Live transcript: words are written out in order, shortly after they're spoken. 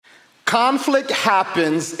Conflict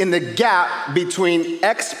happens in the gap between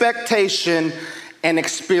expectation and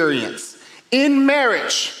experience. In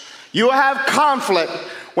marriage, you will have conflict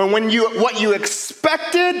when what you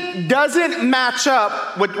expected doesn't match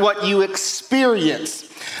up with what you experience.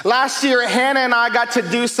 Last year, Hannah and I got to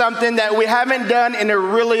do something that we haven't done in a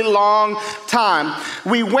really long time.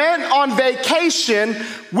 We went on vacation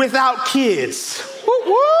without kids.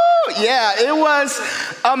 Woo-woo! Yeah, it was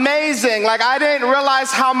amazing. Like, I didn't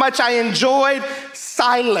realize how much I enjoyed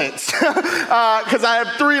silence because I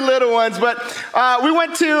have 3 little ones. But we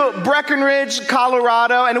went to Breckenridge,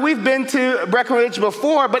 Colorado, and we've been to Breckenridge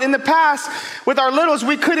before. But in the past, with our littles,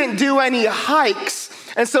 we couldn't do any hikes.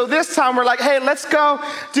 And so this time we're like, hey, let's go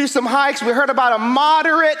do some hikes. We heard about a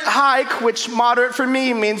moderate hike, which moderate for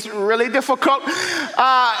me means really difficult.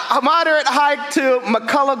 A moderate hike to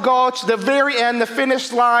McCullough Gulch. The very end, the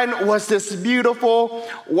finish line was this beautiful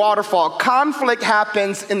waterfall. Conflict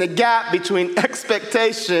happens in the gap between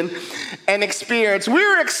expectation and experience. We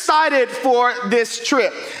were excited for this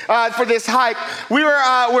trip, for this hike. We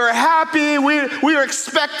were happy. We were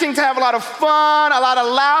expecting to have a lot of fun, a lot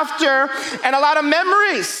of laughter, and a lot of memories.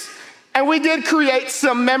 And we did create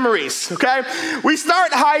some memories, okay? We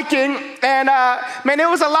start hiking, and man, it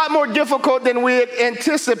was a lot more difficult than we had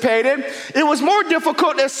anticipated. It was more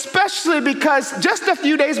difficult, especially because just a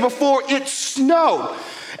few days before, it snowed.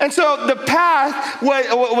 And so the path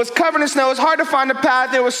was covered in snow. It was hard to find the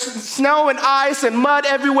path. There was snow and ice and mud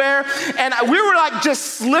everywhere. And we were like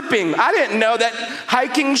just slipping. I didn't know that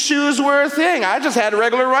hiking shoes were a thing. I just had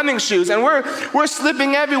regular running shoes. And we're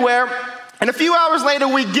slipping everywhere. And a few hours later,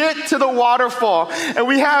 we get to the waterfall, and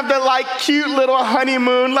we have the like cute little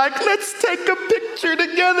honeymoon, like, let's take a picture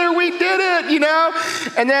together, we did it, you know?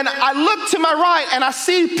 And then I look to my right, and I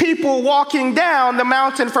see people walking down the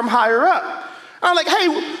mountain from higher up. I'm like, hey,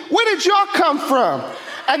 where did y'all come from?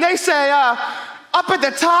 And they say, up at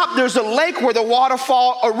the top, there's a lake where the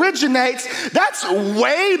waterfall originates. That's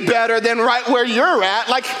way better than right where you're at.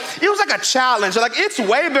 Like, it was like a challenge. Like, it's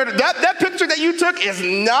way better. That picture that you took is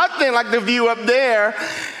nothing like the view up there.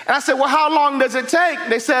 And I said, well, how long does it take?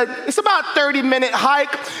 They said, it's about a 30-minute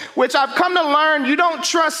hike, which I've come to learn you don't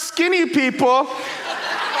trust skinny people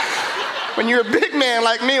when you're a big man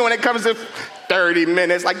like me when it comes to 30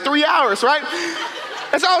 minutes, like 3 hours, right?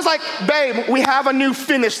 And so I was like, babe, we have a new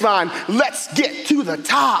finish line. Let's get to the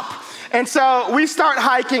top. And so we start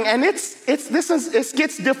hiking, and it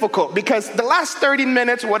gets difficult because the last 30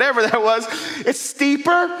 minutes, whatever that was, it's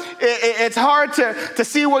steeper. It's hard to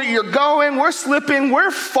see where you're going. We're slipping.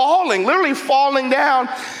 We're falling, literally falling down.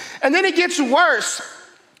 And then it gets worse.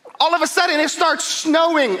 All of a sudden, it starts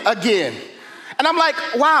snowing again. And I'm like,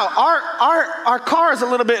 wow, our car is a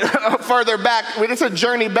little bit further back. It's a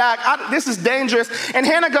journey back. This is dangerous. And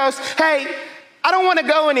Hannah goes, hey, I don't want to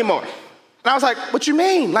go anymore. And I was like, what you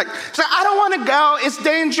mean? Like, she's like, I don't want to go. It's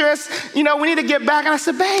dangerous. You know, we need to get back. And I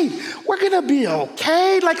said, babe, we're going to be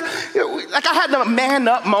okay. Like I had the man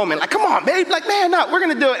up moment. Like, come on, babe. Like, man up. We're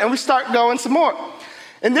going to do it. And we start going some more.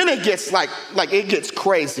 And then it gets like it gets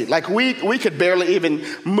crazy. Like we could barely even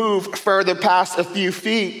move further past a few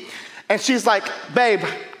feet. And she's like, babe,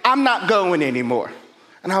 I'm not going anymore.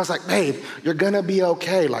 And I was like, babe, you're gonna be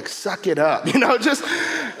okay. Like, suck it up, you know,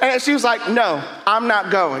 and she was like, no, I'm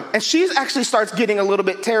not going. And she actually starts getting a little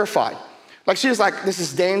bit terrified. Like, she was like, this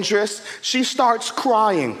is dangerous. She starts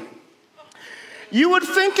crying. You would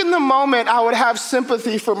think in the moment I would have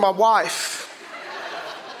sympathy for my wife.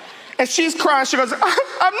 And she's crying. She goes,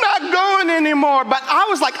 I'm not going anymore. But I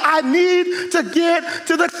was like, I need to get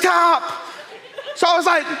to the top. So I was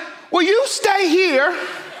like, will you stay here and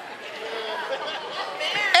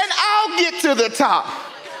I'll get to the top?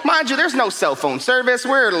 Mind you, there's no cell phone service.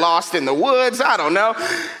 We're lost in the woods. I don't know.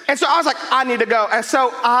 And so I was like, I need to go. And so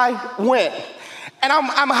I went. And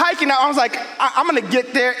I'm hiking out. I was like, I'm going to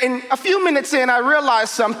get there. And a few minutes in, I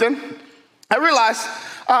realized something. I realized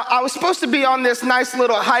I was supposed to be on this nice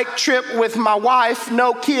little hike trip with my wife,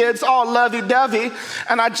 no kids, all lovey-dovey.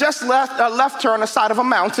 And I just left her on the side of a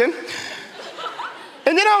mountain.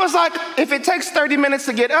 And then I was like, if it takes 30 minutes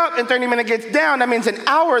to get up and 30 minutes to get down, that means an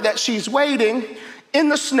hour that she's waiting in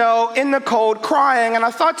the snow, in the cold, crying. And I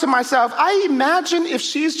thought to myself, I imagine if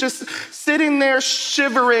she's just sitting there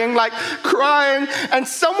shivering, like crying, and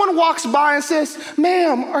someone walks by and says,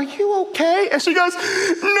 ma'am, are you okay? And she goes,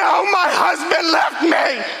 no, my husband left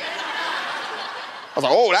me. I was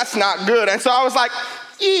like, oh, that's not good. And so I was like,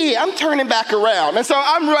 I'm turning back around. And so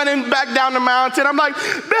I'm running back down the mountain. I'm like,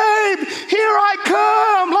 babe, here I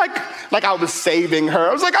come. Like I was saving her.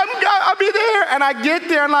 I was like, I'll be there. And I get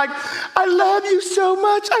there and like, I love you so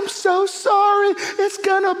much. I'm so sorry. It's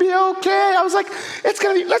gonna be okay. I was like,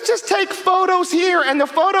 let's just take photos here. And the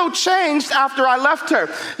photo changed after I left her.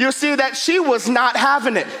 You'll see that she was not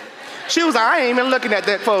having it. She was like, I ain't even looking at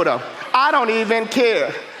that photo. I don't even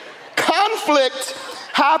care. Conflict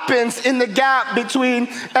happens in the gap between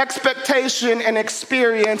expectation and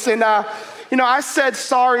experience. And, I said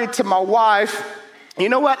sorry to my wife. You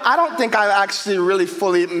know what? I don't think I actually really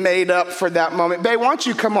fully made up for that moment. Babe, why don't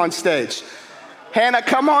you come on stage? Hannah,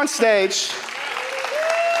 come on stage.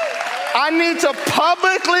 I need to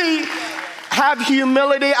publicly have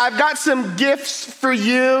humility. I've got some gifts for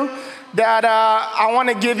you that I want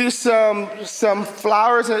to give you some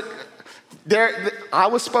flowers. I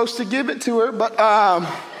was supposed to give it to her, but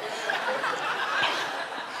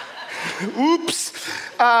oops.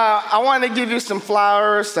 I want to give you some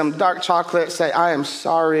flowers, some dark chocolate, say, I am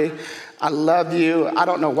sorry, I love you, I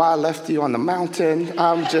don't know why I left you on the mountain,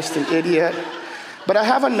 I'm just an idiot. But I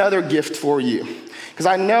have another gift for you, because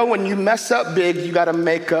I know when you mess up big, you got to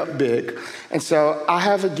make up big. And so I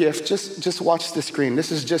have a gift, just watch the screen,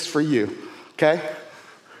 this is just for you, okay?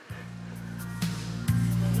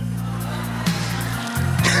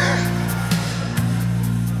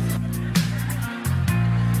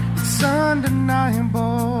 It's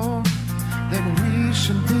undeniable that we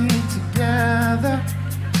should be together.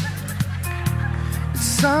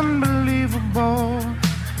 It's unbelievable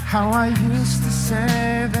how I used to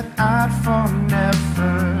say that I'd fall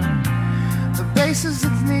never. The basics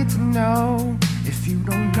need to know if you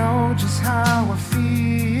don't know just how I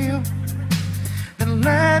feel. Then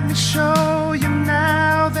let me show you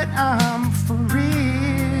now that I'm for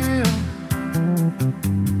real.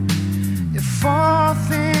 If all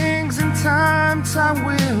things in time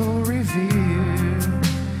will reveal.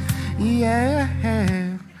 Yeah.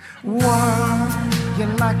 1,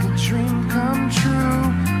 you're like a dream come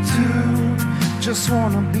true. 2, just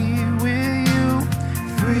wanna be with you.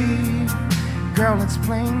 3, girl, it's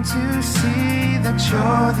plain to see that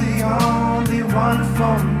you're the only one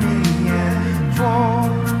for me. And 4,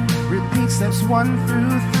 repeat steps 1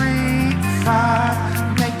 through 3.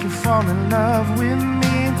 5, make you fall in love with me.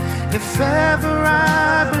 If ever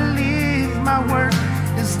I believe my work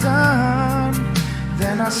is done,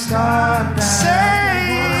 then I start back.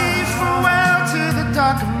 Say farewell to the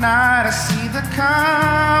dark of night. I see the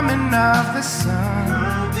coming of the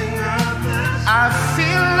sun. I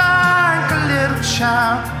feel like a little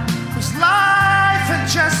child whose life had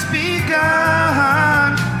just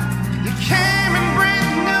begun. You came and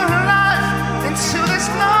breathed new life into this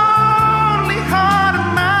lonely heart of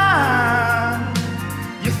mine.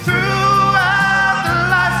 You threw out the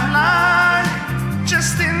lifeline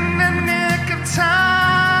just in the nick of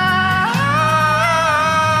time.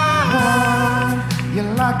 1,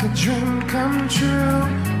 you're like a dream come true.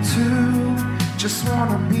 2, just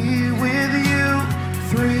wanna be with you.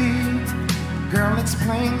 3, girl, it's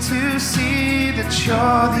plain to see that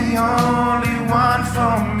you're the only one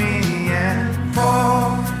for me. And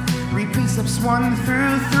 4, repeat steps 1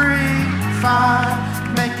 through 3.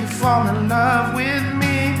 5, make you fall in love with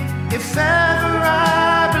me. If ever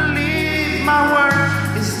I believe my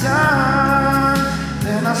work is done,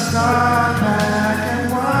 then I start back at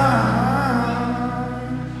 1.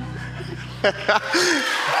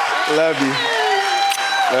 Love you.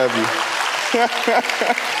 Love you.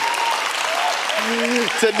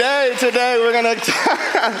 Today we're gonna,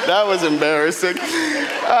 that was embarrassing.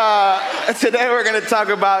 Today we're gonna talk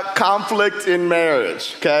about conflict in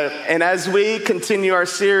marriage, okay? And as we continue our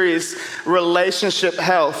series, Relationship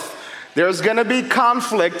Health, there's gonna be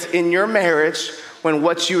conflict in your marriage when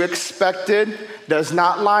what you expected does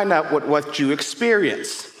not line up with what you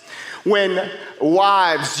experience. When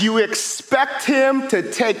wives, you expect him to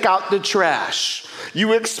take out the trash.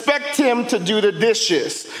 You expect him to do the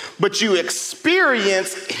dishes, but you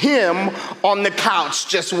experience him on the couch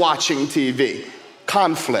just watching TV.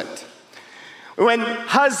 Conflict. When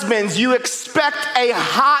husbands, you expect a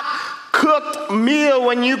hot cooked meal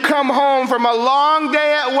when you come home from a long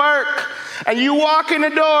day at work, and you walk in the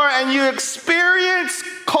door and you experience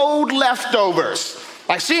cold leftovers.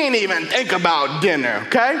 Like she ain't even think about dinner,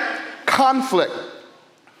 okay? Conflict.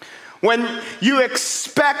 When you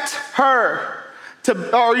expect her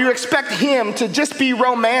or you expect him to just be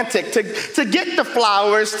romantic, to get the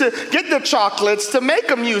flowers, to get the chocolates, to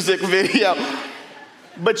make a music video,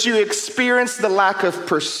 but you experience the lack of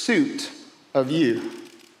pursuit of you.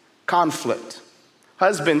 Conflict.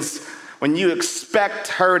 Husbands, when you expect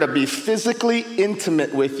her to be physically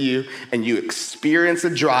intimate with you and you experience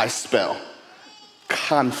a dry spell.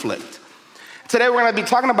 Conflict. Today we're going to be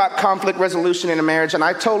talking about conflict resolution in a marriage, and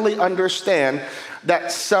I totally understand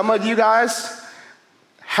that some of you guys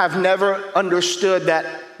have never understood that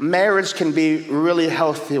marriage can be really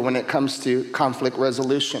healthy when it comes to conflict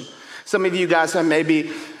resolution. Some of you guys have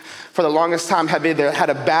maybe for the longest time have either had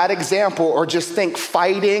a bad example or just think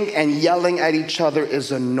fighting and yelling at each other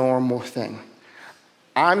is a normal thing.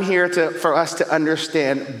 I'm here for us to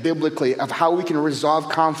understand biblically of how we can resolve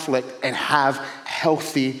conflict and have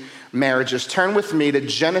healthy marriages. Turn with me to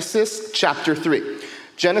Genesis chapter 3.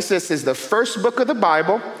 Genesis is the first book of the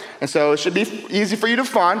Bible, and so it should be easy for you to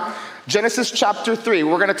find. Genesis chapter 3.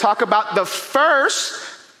 We're going to talk about the first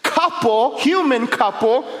human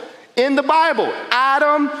couple in the Bible,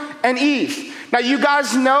 Adam and Eve. Now, you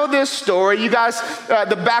guys know this story. You guys,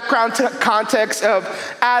 the background context of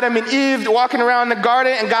Adam and Eve walking around the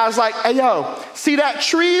garden, and God's like, hey, yo, see that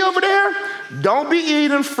tree over there? Don't be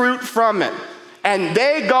eating fruit from it. And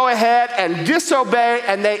they go ahead and disobey,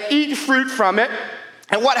 and they eat fruit from it.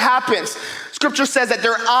 And what happens? Scripture says that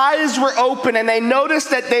their eyes were open, and they noticed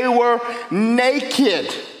that they were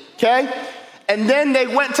naked, okay? And then they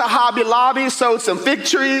went to Hobby Lobby, sewed some fig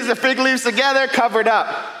leaves together, covered up.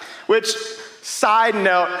 Which, side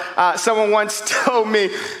note, someone once told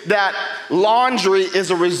me that laundry is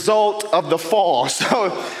a result of the fall.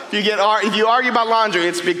 So if you argue about laundry,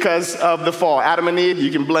 it's because of the fall. Adam and Eve,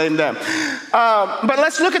 you can blame them. But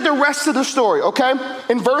let's look at the rest of the story, okay?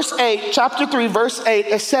 In verse 8, chapter 3, verse 8,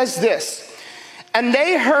 it says this. And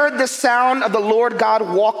they heard the sound of the Lord God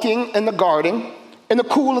walking in the garden in the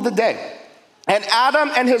cool of the day. And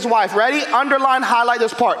Adam and his wife, ready? Underline, highlight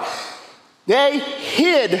this part. They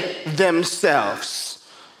hid themselves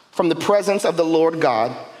from the presence of the Lord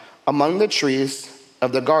God among the trees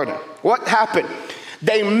of the garden. What happened?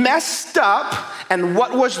 They messed up, and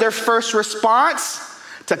what was their first response?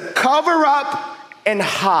 To cover up and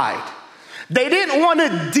hide. They didn't want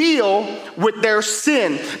to deal with their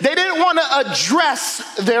sin. They didn't want to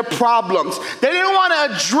address their problems. They didn't want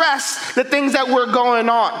to address the things that were going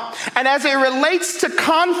on. And as it relates to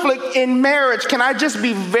conflict in marriage, can I just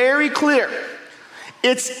be very clear?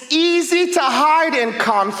 It's easy to hide in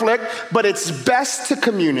conflict, but it's best to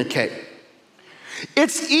communicate.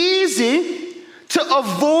 It's easy to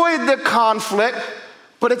avoid the conflict,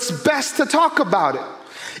 but it's best to talk about it.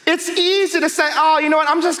 It's easy to say, oh, you know what,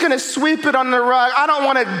 I'm just going to sweep it under the rug. I don't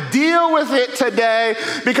want to deal with it today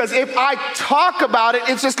because if I talk about it,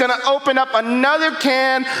 it's just going to open up another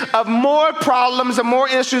can of more problems and more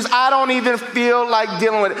issues. I don't even feel like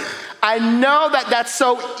dealing with it. I know that that's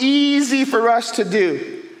so easy for us to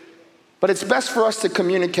do, but it's best for us to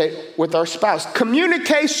communicate with our spouse.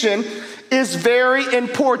 Communication is very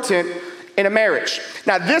important in a marriage.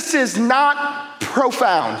 Now, this is not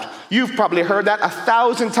profound. You've probably heard that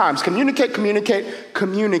 1,000 times. Communicate, communicate,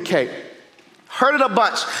 communicate. Heard it a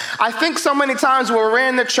bunch. I think so many times when we're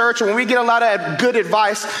in the church and when we get a lot of good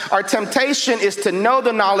advice, our temptation is to know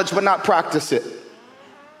the knowledge but not practice it.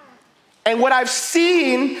 And what I've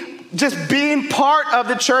seen just being part of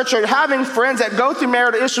the church or having friends that go through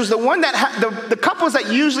marital issues, the couples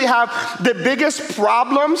that usually have the biggest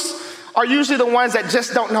problems are usually the ones that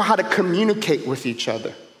just don't know how to communicate with each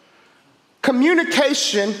other.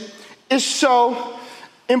 Communication is so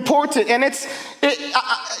important, and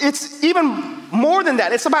it's even more than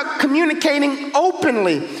that. It's about communicating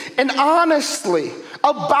openly and honestly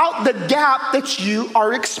about the gap that you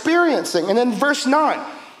are experiencing. And then verse 9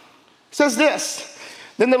 says this,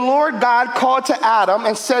 then the Lord God called to Adam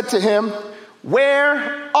and said to him,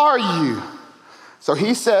 where are you? So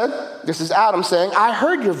he said, this is Adam saying, I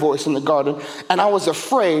heard your voice in the garden, and I was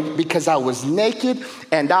afraid because I was naked,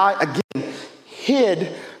 and I, again,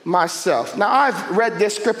 hid myself. Now, I've read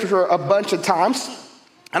this scripture a bunch of times,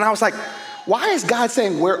 and I was like, why is God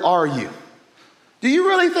saying, where are you? Do you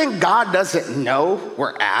really think God doesn't know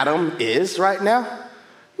where Adam is right now?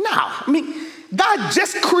 No. I mean, God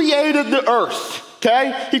just created the earth.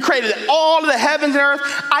 Okay? He created all of the heavens and earth.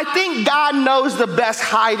 I think God knows the best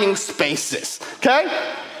hiding spaces. Okay?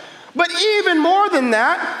 But even more than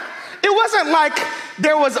that, it wasn't like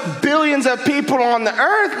there was billions of people on the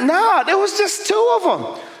earth. No, there was just two of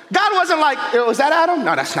them. God wasn't like, was that Adam?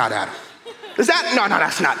 No, that's not Adam. Is that? No,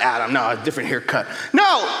 that's not Adam. No, a different haircut.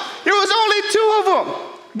 No, there was only two of them.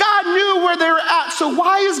 God knew where they were at. So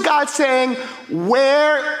why is God saying,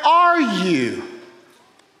 where are you?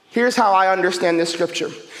 Here's how I understand this scripture.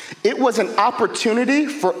 It was an opportunity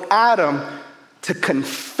for Adam to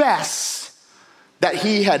confess that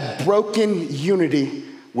he had broken unity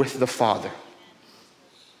with the Father.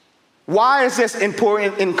 Why is this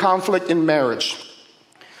important in conflict in marriage?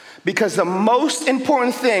 Because the most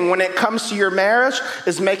important thing when it comes to your marriage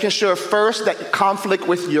is making sure first that conflict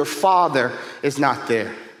with your father is not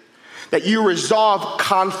there. That you resolve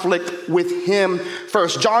conflict with him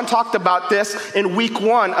first. John talked about this in week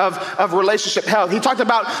 1 of relationship health. He talked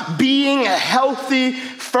about being healthy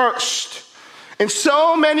first. And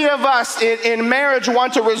so many of us in marriage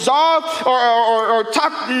want to resolve or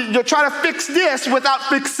try to fix this without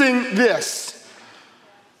fixing this.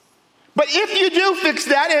 But if you do fix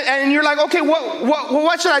that and you're like, okay,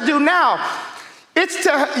 what should I do now?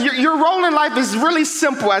 Your role in life is really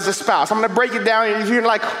simple as a spouse. I'm going to break it down. If you're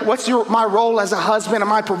like, what's my role as a husband?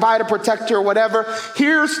 Am I provider, protector, or whatever?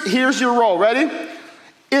 Here's your role. Ready?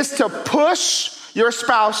 Is to push your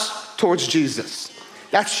spouse towards Jesus.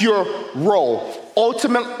 That's your role.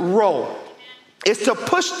 Ultimate role is to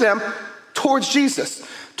push them towards Jesus,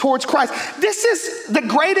 towards Christ. This is the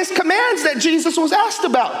greatest commands that Jesus was asked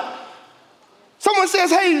about. Someone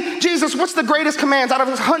says, hey, Jesus, what's the greatest commands out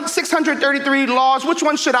of 633 laws? Which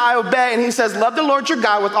one should I obey? And he says, love the Lord your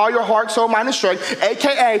God with all your heart, soul, mind, and strength,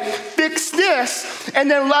 AKA fix this,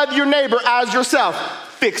 and then love your neighbor as yourself.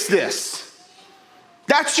 Fix this.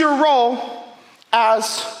 That's your role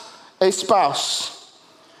as a spouse.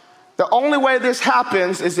 The only way this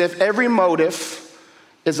happens is if every motive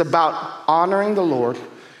is about honoring the Lord,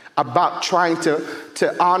 about trying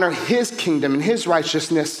to honor his kingdom and his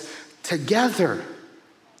righteousness together.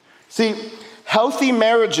 See, healthy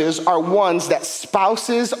marriages are ones that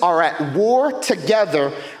spouses are at war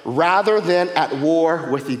together rather than at war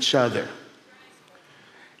with each other.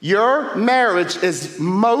 Your marriage is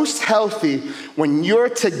most healthy when you're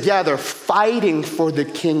together fighting for the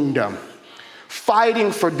kingdom,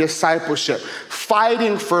 fighting for discipleship,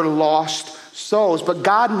 fighting for lost souls. But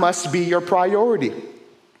God must be your priority.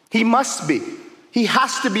 He must be. He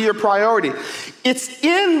has to be your priority. It's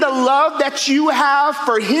in the love that you have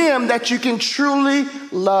for him that you can truly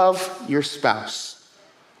love your spouse.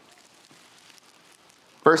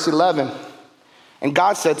 Verse 11, and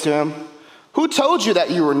God said to him, who told you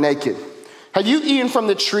that you were naked? Have you eaten from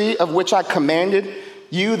the tree of which I commanded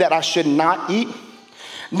you that I should not eat?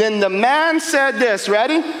 Then the man said this,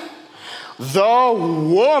 ready? The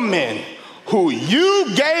woman who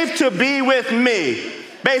you gave to be with me.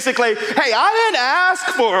 Basically, hey, I didn't ask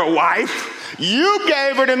for a wife. You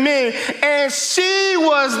gave her to me, and she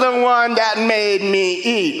was the one that made me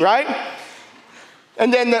eat, right?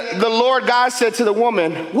 And then the Lord God said to the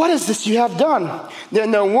woman, what is this you have done?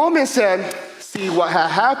 Then the woman said, see what had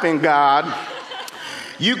happened, God.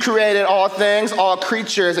 You created all things, all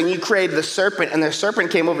creatures, and you created the serpent, and the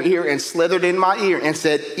serpent came over here and slithered in my ear and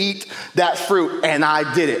said, eat that fruit, and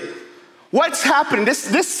I did it. What's happening?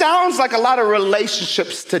 This sounds like a lot of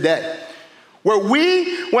relationships today, where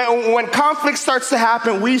when conflict starts to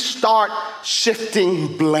happen, we start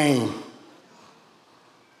shifting blame.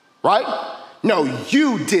 Right? No,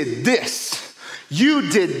 you did this. You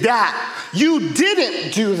did that. You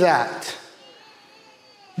didn't do that.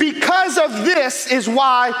 Because of this is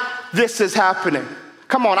why this is happening.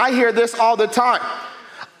 Come on, I hear this all the time.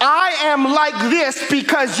 I am like this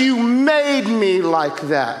because you made me like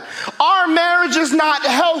that. Our marriage is not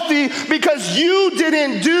healthy because you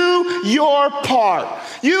didn't do your part.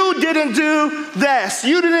 You didn't do this.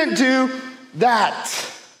 You didn't do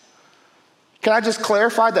that. Can I just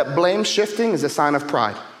clarify that blame shifting is a sign of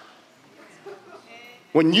pride?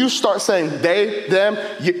 When you start saying they, them,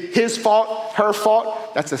 his fault, her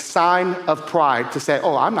fault, that's a sign of pride to say,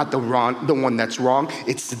 oh, I'm not the one that's wrong.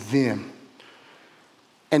 It's them.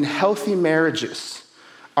 And healthy marriages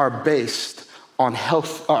are based on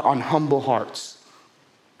humble hearts.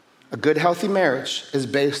 A good, healthy marriage is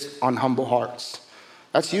based on humble hearts.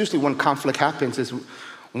 That's usually when conflict happens, is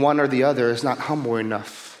one or the other is not humble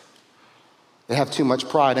enough. They have too much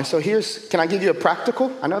pride. And so can I give you a practical?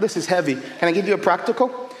 I know this is heavy. Can I give you a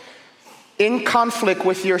practical? In conflict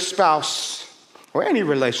with your spouse or any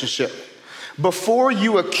relationship, before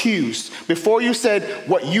you accuse, before you said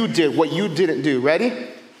what you did, what you didn't do, ready?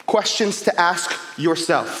 Questions to ask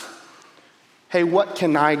yourself. Hey, what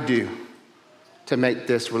can I do to make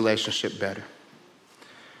this relationship better?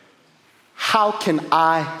 How can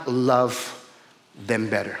I love them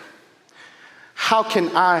better? How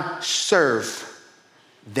can I serve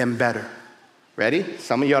them better? Ready?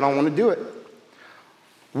 Some of y'all don't want to do it.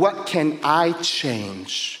 What can I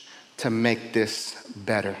change to make this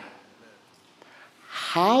better?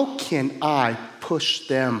 How can I push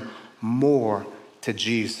them more to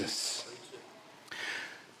Jesus?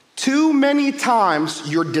 Too many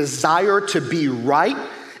times your desire to be right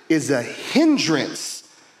is a hindrance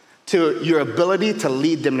to your ability to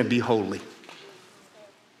lead them to be holy.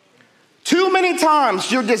 Too many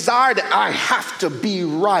times your desire that I have to be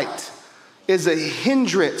right is a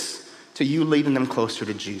hindrance to you leading them closer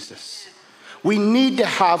to Jesus. We need to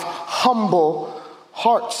have humble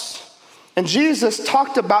hearts. And Jesus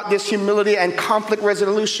talked about this humility and conflict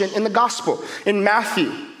resolution in the gospel, in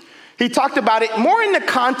Matthew. He talked about it more in the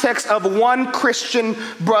context of one Christian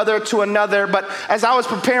brother to another. But as I was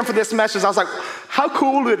preparing for this message, I was like, how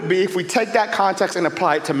cool would it be if we take that context and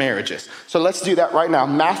apply it to marriages? So let's do that right now.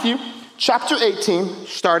 Matthew chapter 18,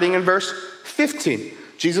 starting in verse 15.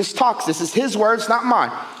 Jesus talks. This is his words, not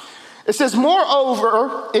mine. It says,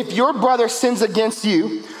 moreover, if your brother sins against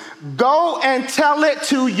you, go and tell it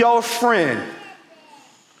to your friend.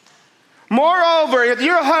 Moreover, if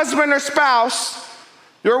your husband or spouse,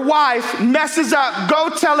 your wife messes up, go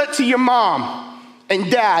tell it to your mom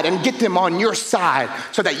and dad and get them on your side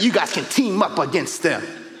so that you guys can team up against them.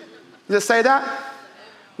 Does it say that?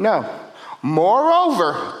 No.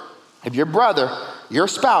 Moreover, if your brother, your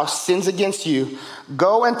spouse sins against you,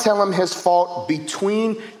 go and tell him his fault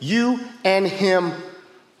between you and him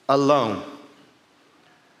alone.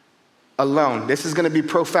 Alone. This is going to be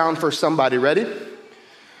profound for somebody. Ready?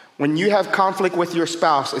 When you have conflict with your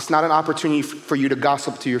spouse, it's not an opportunity for you to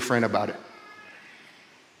gossip to your friend about it.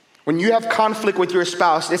 When you have conflict with your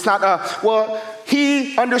spouse, it's not well,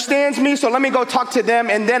 he understands me, so let me go talk to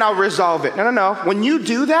them and then I'll resolve it. No. When you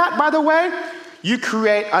do that, by the way, you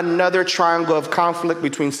create another triangle of conflict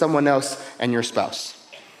between someone else and your spouse.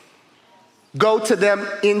 Go to them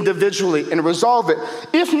individually and resolve it.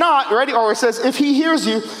 If not, ready? Or it says, if he hears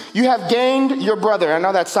you, you have gained your brother. I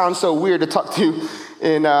know that sounds so weird to talk to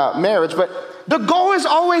in marriage, but the goal is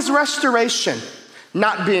always restoration,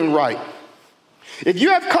 not being right. If you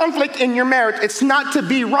have conflict in your marriage, it's not to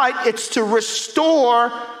be right, it's to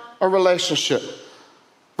restore a relationship.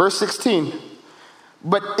 Verse 16.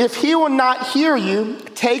 But if he will not hear you,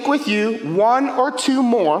 take with you one or two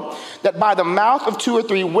more, that by the mouth of two or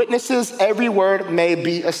three witnesses every word may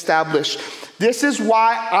be established. This is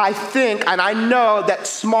why I think and I know that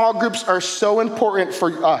small groups are so important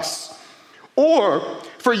for us, or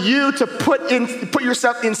for you to put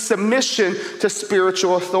yourself in submission to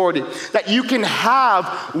spiritual authority, that you can have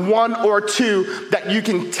one or two that you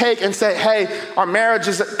can take and say, hey, our marriage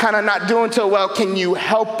is kind of not doing too well. Can you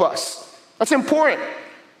help us? That's important.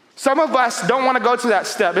 Some of us don't want to go to that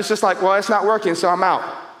step. It's just like, well, it's not working, so I'm out.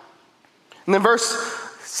 And then verse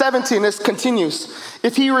 17, this continues.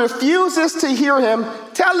 If he refuses to hear him,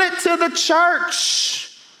 tell it to the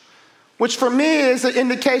church, which for me is an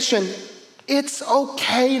indication it's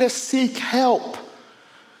okay to seek help.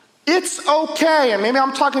 It's okay, and maybe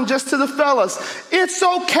I'm talking just to the fellas, it's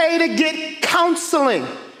okay to get counseling.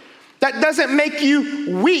 That doesn't make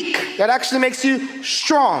you weak. That actually makes you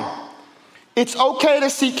strong. It's okay to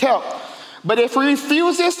seek help. But if he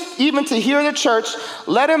refuses even to hear the church,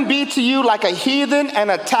 let him be to you like a heathen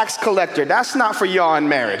and a tax collector. That's not for y'all in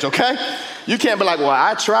marriage, okay? You can't be like, well,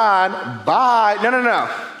 I tried, bye. No.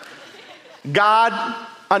 God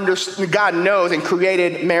knows and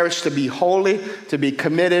created marriage to be holy, to be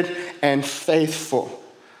committed and faithful.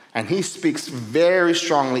 And he speaks very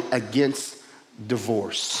strongly against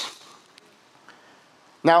divorce.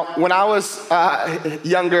 Now, when I was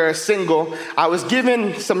younger, single, I was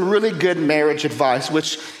given some really good marriage advice,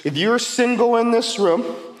 which if you're single in this room,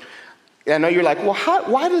 I know you're like, well,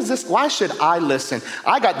 why should I listen?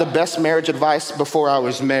 I got the best marriage advice before I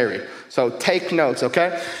was married. So take notes,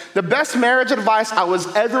 okay? The best marriage advice I was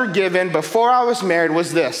ever given before I was married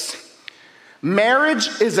was this.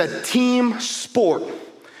 Marriage is a team sport.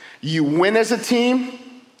 You win as a team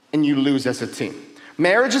and you lose as a team.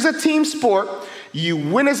 Marriage is a team sport. You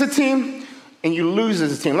win as a team and you lose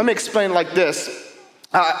as a team. Let me explain like this.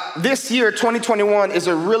 This year, 2021, is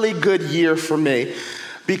a really good year for me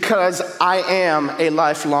because I am a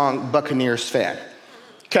lifelong Buccaneers fan.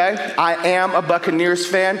 Okay? I am a Buccaneers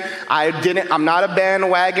fan. I'm not a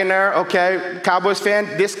bandwagoner, okay? Cowboys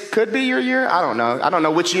fan. This could be your year. I don't know. I don't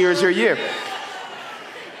know which year is your year.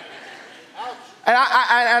 And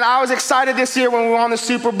I was excited this year when we won the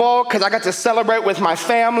Super Bowl because I got to celebrate with my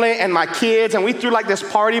family and my kids, and we threw like this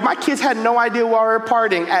party. My kids had no idea why we were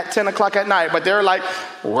partying at 10 o'clock at night, but they were like,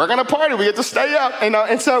 we're going to party. We get to stay up, you know.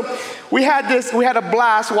 And so we had a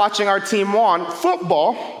blast watching our team win.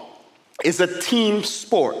 Football is a team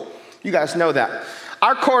sport. You guys know that.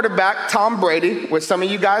 Our quarterback, Tom Brady, which some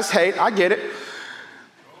of you guys hate, I get it.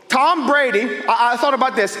 Tom Brady, I thought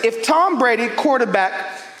about this. If Tom Brady,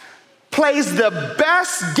 quarterback, plays the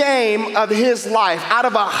best game of his life, out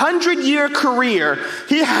of a 100-year career,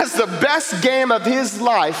 he has the best game of his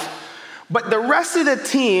life, but the rest of the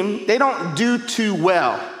team, they don't do too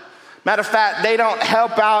well. Matter of fact, they don't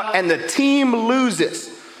help out and the team loses.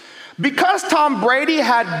 Because Tom Brady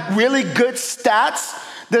had really good stats,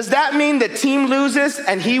 does that mean the team loses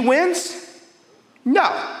and he wins?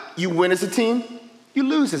 No. You win as a team, you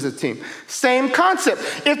lose as a team. Same concept.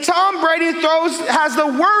 If Tom Brady has the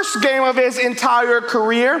worst game of his entire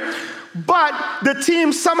career, but the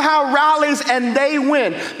team somehow rallies and they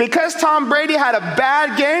win, because Tom Brady had a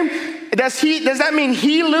bad game, does that mean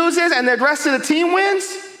he loses and the rest of the team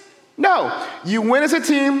wins? No. You win as a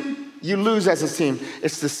team, you lose as a team.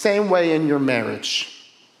 It's the same way in your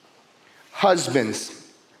marriage.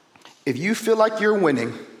 Husbands, if you feel like you're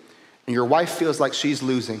winning and your wife feels like she's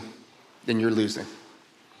losing, then you're losing.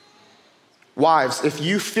 Wives, if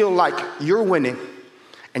you feel like you're winning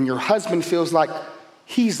and your husband feels like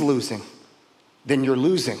he's losing, then you're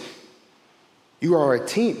losing. You are a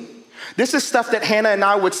team. This is stuff that Hannah and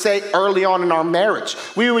I would say early on in our marriage.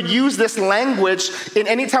 We would use this language in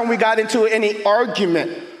any time we got into any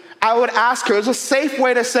argument. I would ask her, it's a safe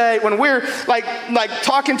way to say, when we're like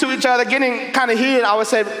talking to each other, getting kind of heated, I would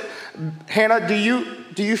say, Hannah, do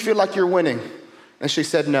you feel like you're winning? And she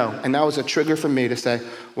said no. And that was a trigger for me to say,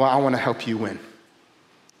 well, I want to help you win.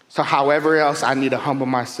 So however else, I need to humble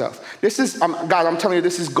myself. This is, God, I'm telling you,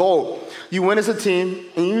 this is gold. You win as a team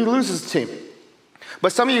and you lose as a team.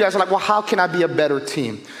 But some of you guys are like, well, how can I be a better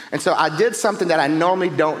team? And so I did something that I normally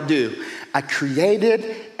don't do. I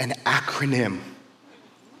created an acronym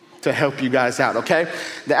to help you guys out, okay?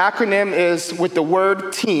 The acronym is with the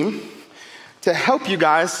word team to help you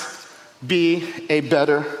guys be a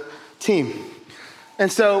better team.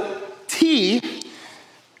 And so T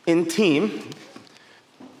in team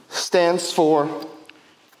stands for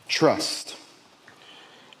trust.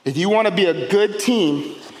 If you want to be a good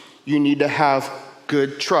team, you need to have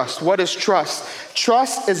good trust. What is trust?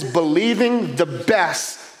 Trust is believing the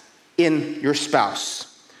best in your spouse.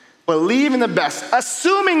 Believe in the best,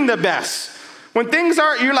 assuming the best. When things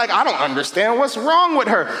are, you're like, I don't understand what's wrong with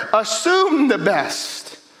her. Assume the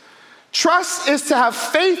best. Trust is to have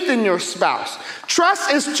faith in your spouse.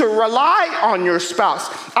 Trust is to rely on your spouse.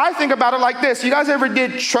 I think about it like this. You guys ever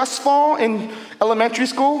did trust fall in elementary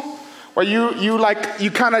school? Where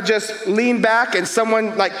you kind of just lean back and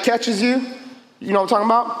someone like catches you? You know what I'm talking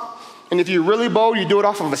about? And if you're really bold, you do it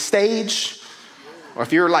off of a stage. Or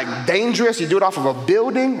if you're like dangerous, you do it off of a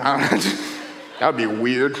building. That would be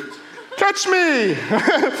weird. Catch me.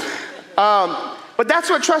 But that's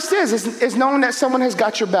what trust is knowing that someone has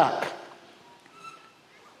got your back.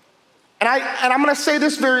 And I'm going to say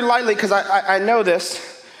this very lightly because I know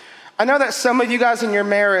this. I know that some of you guys in your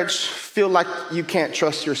marriage feel like you can't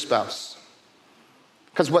trust your spouse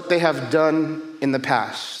because what they have done in the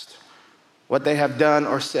past, what they have done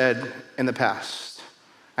or said in the past.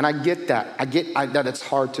 And I get that. I get that it's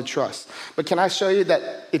hard to trust. But can I show you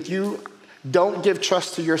that if you don't give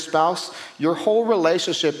trust to your spouse, your whole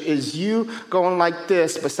relationship is you going like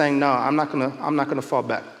this, but saying, no, I'm not gonna fall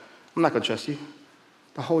back. I'm not gonna trust you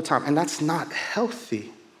the whole time. And that's not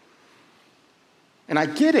healthy. And I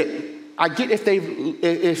get it. I get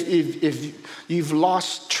if you've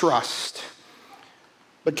lost trust.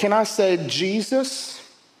 But can I say Jesus,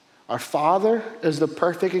 our Father, is the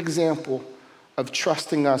perfect example of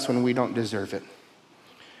trusting us when we don't deserve it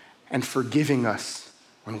and forgiving us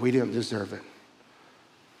when we didn't deserve it.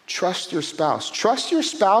 Trust your spouse. Trust your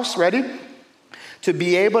spouse, ready, to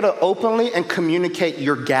be able to openly and communicate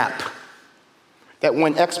your gap. That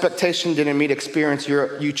when expectation didn't meet experience, you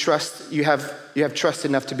have trust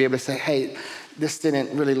enough to be able to say, hey, this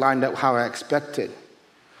didn't really line up how I expected.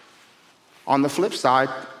 On the flip side,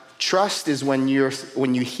 trust is when you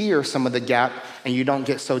hear some of the gap and you don't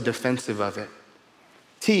get so defensive of it.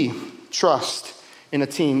 T, trust in a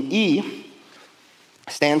team. E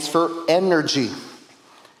stands for energy.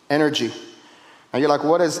 Energy. Now you're like,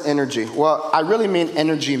 what is energy? Well, I really mean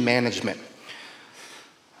energy management.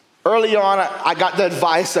 Early on, I got the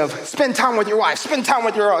advice of spend time with your wife, spend time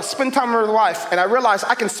with your wife. And I realized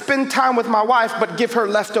I can spend time with my wife, but give her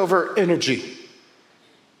leftover energy.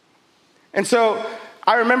 And so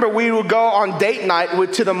I remember we would go on date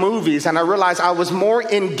night to the movies, and I realized I was more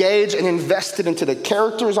engaged and invested into the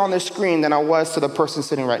characters on the screen than I was to the person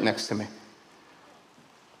sitting right next to me.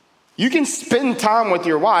 You can spend time with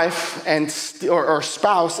your wife or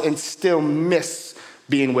spouse and still miss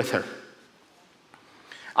being with her.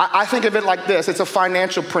 I think of it like this. It's a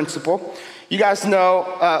financial principle. You guys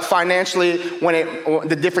know financially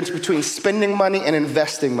the difference between spending money and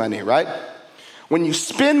investing money, right? When you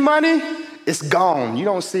spend money, it's gone. You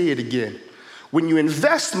don't see it again. When you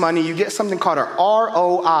invest money, you get something called a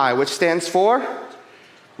ROI, which stands for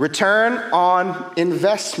Return on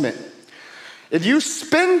investment. If you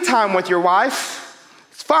spend time with your wife,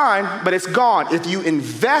 it's fine, but it's gone. If you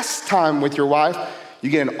invest time with your wife, you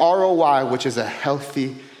get an ROI, which is a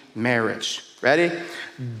healthy marriage. Ready?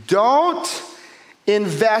 Don't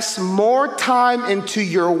invest more time into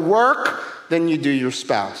your work than you do your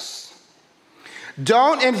spouse.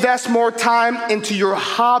 Don't invest more time into your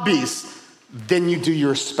hobbies than you do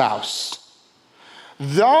your spouse.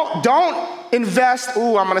 Don't invest,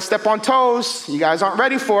 I'm gonna step on toes. You guys aren't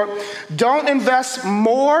ready for it. Don't invest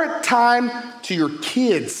more time to your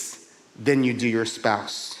kids than you do your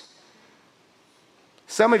spouse.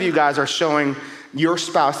 Some of you guys are showing your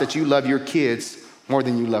spouse that you love your kids more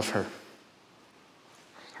than you love her.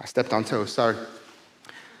 I stepped on toes, sorry.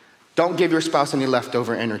 Don't give your spouse any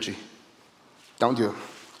leftover energy. Don't do it.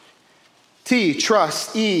 T,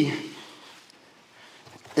 trust. E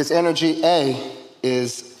is energy. A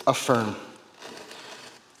is affirm.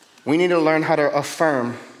 We need to learn how to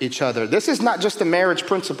affirm each other. This is not just a marriage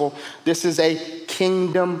principle. This is a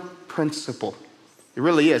kingdom principle. It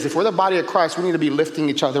really is. If we're the body of Christ, we need to be lifting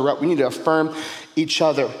each other up. We need to affirm each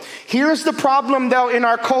other. Here's the problem, though, in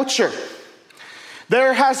our culture.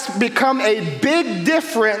 There has become a big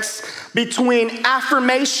difference between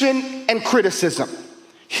affirmation and criticism.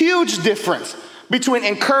 Huge difference between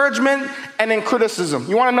encouragement and in criticism.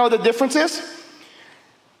 You want to know what the difference is?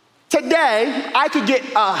 Today, I could get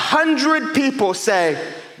 100 people say,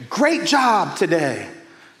 great job today,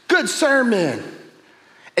 good sermon.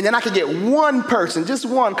 And then I could get one person, just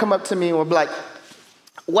one, come up to me and will be like,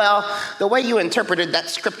 well, the way you interpreted that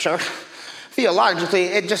scripture, theologically,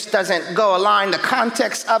 it just doesn't go align the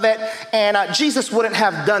context of it, and Jesus wouldn't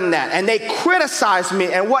have done that. And they criticize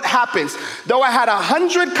me, and what happens? Though I had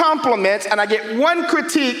 100 compliments and I get one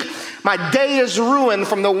critique, my day is ruined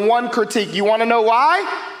from the one critique. You want to know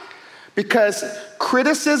why? Because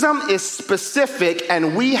criticism is specific,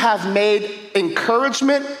 and we have made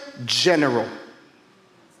encouragement general.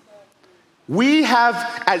 We have,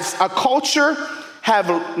 as a culture,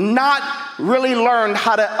 have not really learned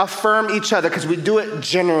how to affirm each other because we do it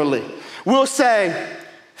generally. We'll say,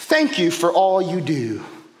 thank you for all you do,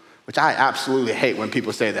 which I absolutely hate when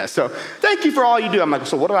people say that. So, thank you for all you do. I'm like,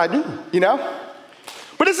 so what do I do? You know?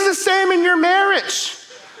 But this is the same in your marriage.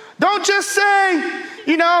 Don't just say,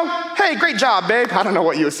 hey, great job, babe. I don't know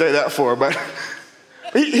what you would say that for, but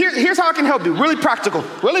here's how I can help you. Really practical.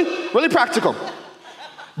 Really practical.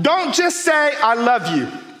 Don't just say, I love you.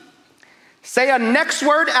 Say a next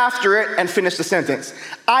word after it and finish the sentence.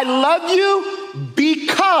 I love you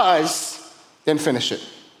because, then finish it.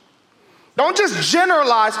 Don't just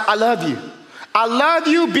generalize, I love you. I love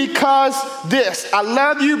you because this. I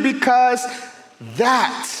love you because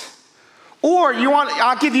that. Or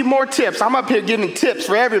I'll give you more tips. I'm up here giving tips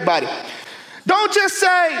for everybody. Don't just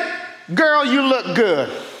say, girl, you look good.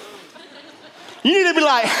 You need to be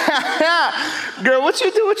like, girl, what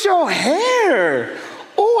you do with your hair?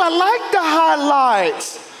 Oh, I like the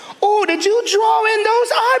highlights. Oh, did you draw in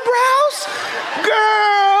those eyebrows?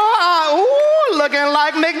 Girl, looking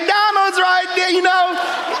like McDonald's right there,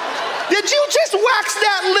 Did you just wax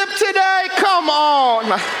that lip today? Come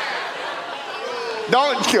on.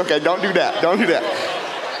 Don't do that. Don't do that.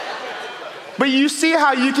 But you see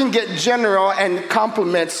how you can get general and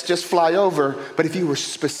compliments just fly over. But if you were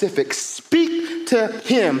specific, speak to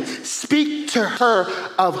him, speak to her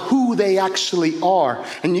of who they actually are.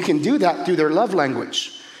 And you can do that through their love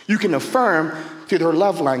language. You can affirm through their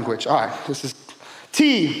love language. All right, this is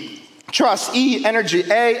T, trust. E, energy.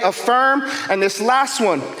 A, affirm. And this last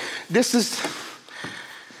one, this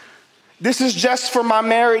is just for my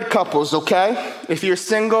married couples, okay? If you're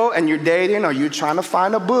single and you're dating or you're trying to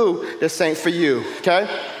find a boo, this ain't for you, okay?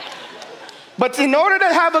 But in order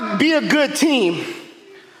to be a good team,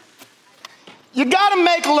 you gotta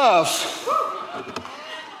make love.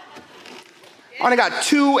 Only got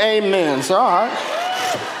 2 amens, all right.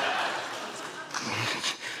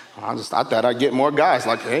 I thought I'd get more guys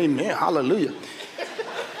like, amen, hallelujah.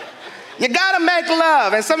 You gotta make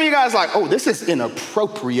love. And some of you guys are like, oh, this is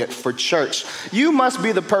inappropriate for church. You must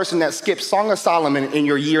be the person that skips Song of Solomon in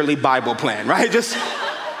your yearly Bible plan, right? Just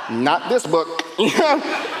not this book.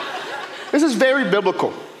 This is very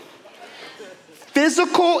biblical.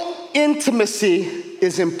 Physical intimacy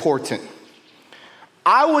is important.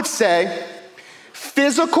 I would say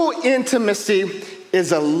physical intimacy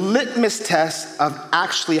is a litmus test of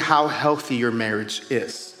actually how healthy your marriage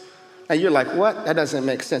is. And you're like, what? That doesn't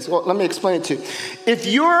make sense. Well, let me explain it to you. If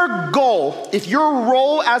your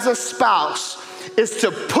role as a spouse is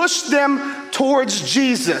to push them towards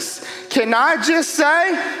Jesus, can I just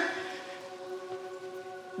say,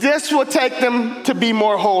 this will take them to be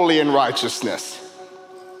more holy in righteousness.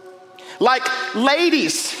 Like,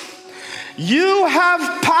 ladies, you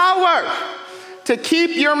have power to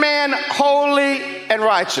keep your man holy and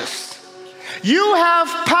righteous. You have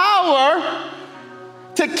power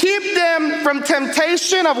to keep them from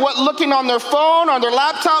temptation of what, looking on their phone, on their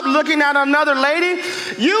laptop, looking at another lady.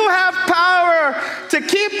 You have power to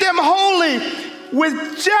keep them holy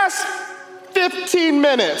with just 15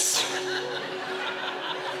 minutes.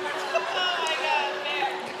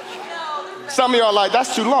 Some of y'all are like,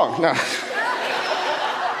 that's too long. No.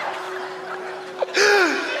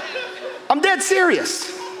 I'm dead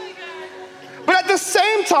serious. But at the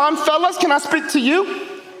same time, fellas, can I speak to you?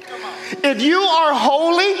 If you are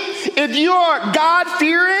holy, if you are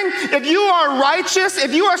God-fearing, if you are righteous,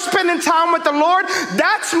 if you are spending time with the Lord,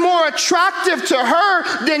 that's more attractive to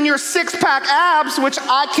her than your six-pack abs, which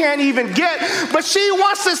I can't even get. But she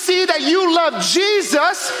wants to see that you love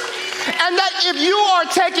Jesus, and that if you are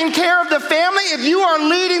taking care of the family, if you are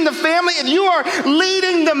leading the family, if you are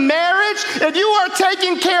leading the marriage, if you are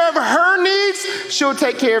taking care of her needs, she'll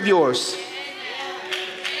take care of yours.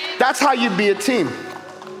 That's how you be a team.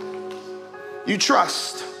 You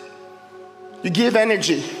trust, you give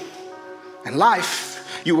energy and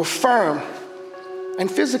life, you affirm, and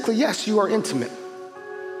physically, yes, you are intimate.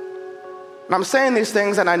 And I'm saying these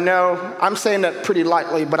things, and I know I'm saying that pretty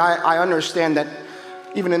lightly, but I understand that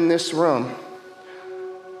even in this room,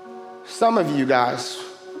 some of you guys,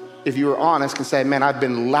 if you were honest, can say, man, I've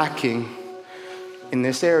been lacking in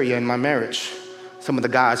this area in my marriage. Some of the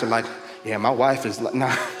guys are like, yeah, my wife is, nah,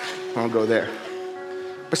 I don't go there.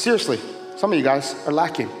 But seriously, some of you guys are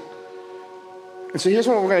lacking. And so here's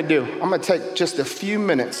what we're gonna do. I'm gonna take just a few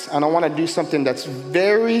minutes, and I wanna do something that's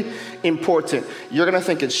very important. You're gonna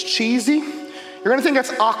think it's cheesy. You're gonna think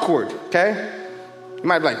it's awkward, okay? You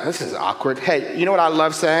might be like, this is awkward. Hey, you know what I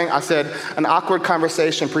love saying? I said, an awkward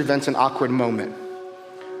conversation prevents an awkward moment.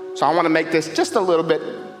 So I wanna make this just a little bit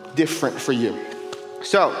different for you.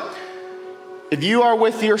 So, if you are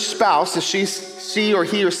with your spouse, if she or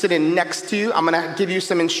he are sitting next to you, I'm gonna give you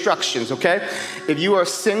some instructions, okay? If you are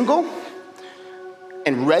single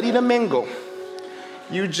and ready to mingle,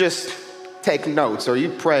 you just take notes or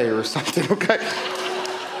you pray or something, okay?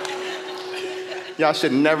 Y'all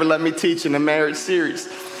should never let me teach in a marriage series.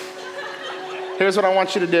 Here's what I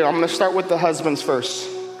want you to do. I'm gonna start with the husbands first.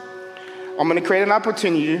 I'm gonna create an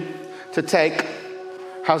opportunity to take,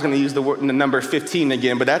 I was gonna use the number 15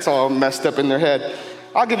 again, but that's all messed up in their head.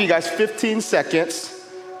 I'll give you guys 15 seconds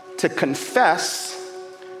to confess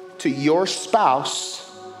to your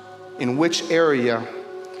spouse in which area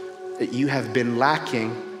that you have been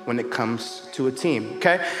lacking when it comes to a team,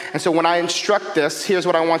 okay? And so when I instruct this, here's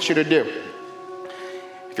what I want you to do.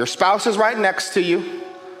 If your spouse is right next to you,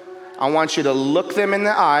 I want you to look them in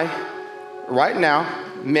the eye right now.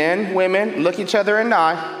 Men, women, look each other in the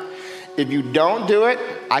eye. If you don't do it,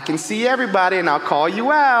 I can see everybody and I'll call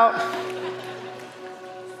you out.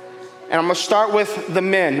 And I'm gonna start with the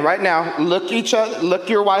men right now. Look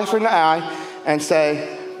your wife in the eye and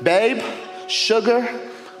say, babe, sugar,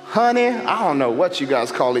 honey, I don't know what you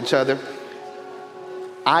guys call each other.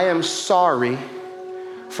 I am sorry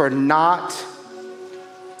for not,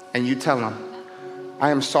 and you tell them, I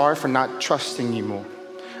am sorry for not trusting you more.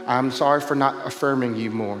 I'm sorry for not affirming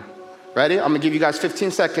you more. Ready? I'm gonna give you guys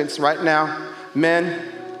 15 seconds right now.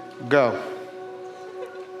 Men, go.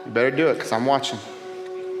 You better do it because I'm watching.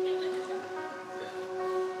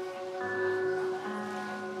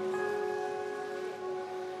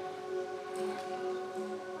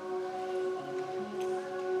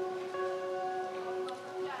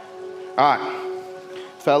 All right,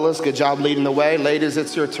 fellas, good job leading the way. Ladies,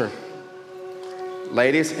 it's your turn.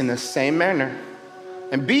 Ladies, in the same manner.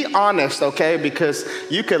 And be honest, okay? Because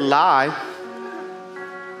you could lie.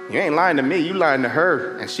 You ain't lying to me, you lying to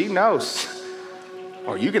her, and she knows.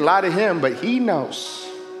 Or you can lie to him, but he knows.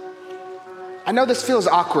 I know this feels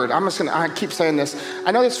awkward. I keep saying this.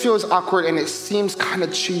 I know this feels awkward and it seems kind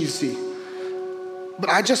of cheesy. But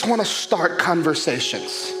I just want to start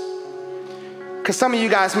conversations. Because some of you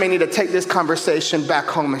guys may need to take this conversation back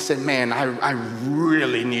home and say, man, I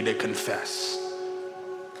really need to confess.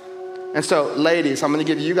 And so, ladies, I'm gonna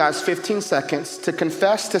give you guys 15 seconds to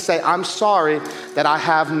confess, to say, I'm sorry that I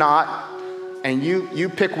have not, and you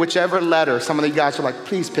pick whichever letter. Some of you guys are like,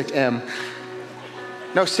 please pick M.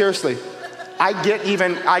 No, seriously. I get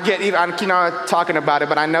even, I'm not talking about it,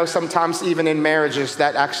 but I know sometimes even in marriages,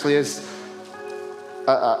 that actually is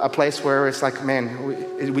a place where it's like, man,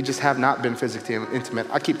 we just have not been physically intimate.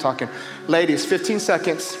 I keep talking. Ladies, 15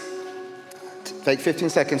 seconds. Take 15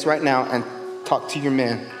 seconds right now and talk to your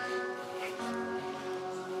man.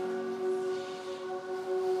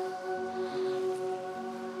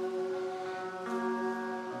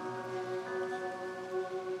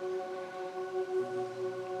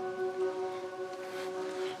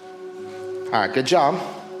 All right, good job.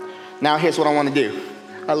 Now here's what I want to do.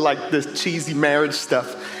 I like this cheesy marriage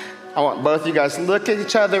stuff. I want both of you guys to look at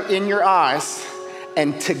each other in your eyes,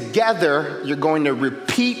 and together you're going to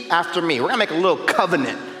repeat after me. We're going to make a little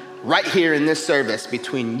covenant right here in this service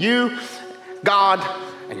between you, God,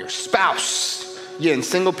 and your spouse. Yeah, and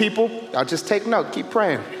single people, y'all just take note. Keep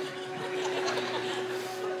praying.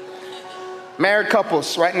 Married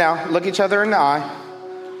couples, right now, look each other in the eye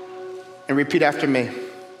and repeat after me.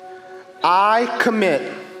 I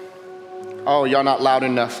commit. Oh, y'all not loud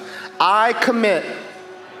enough. I commit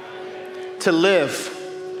to live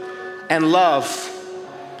and love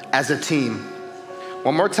as a team.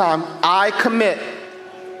 One more time. I commit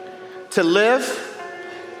to live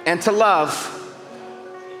and to love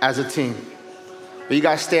as a team. Will you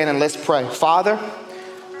guys stand and let's pray. Father,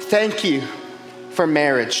 thank you for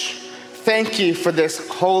marriage. Thank you for this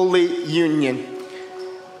holy union.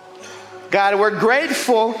 God, we're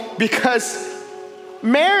grateful because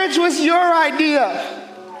marriage was your idea.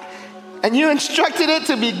 And you instructed it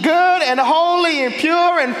to be good and holy and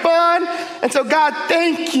pure and fun. And so God,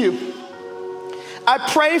 thank you. I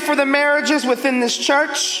pray for the marriages within this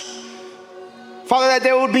church, Father, that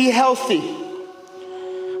they will be healthy.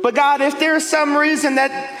 But God, if there is some reason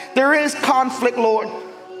that there is conflict, Lord,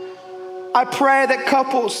 I pray that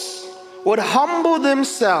couples would humble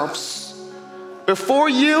themselves before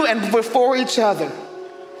you and before each other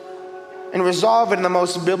and resolve it in the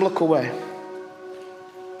most biblical way.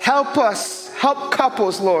 Help us, help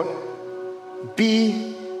couples, Lord,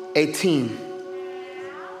 be a team.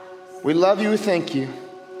 We love you, we thank you.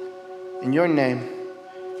 In your name,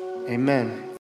 amen.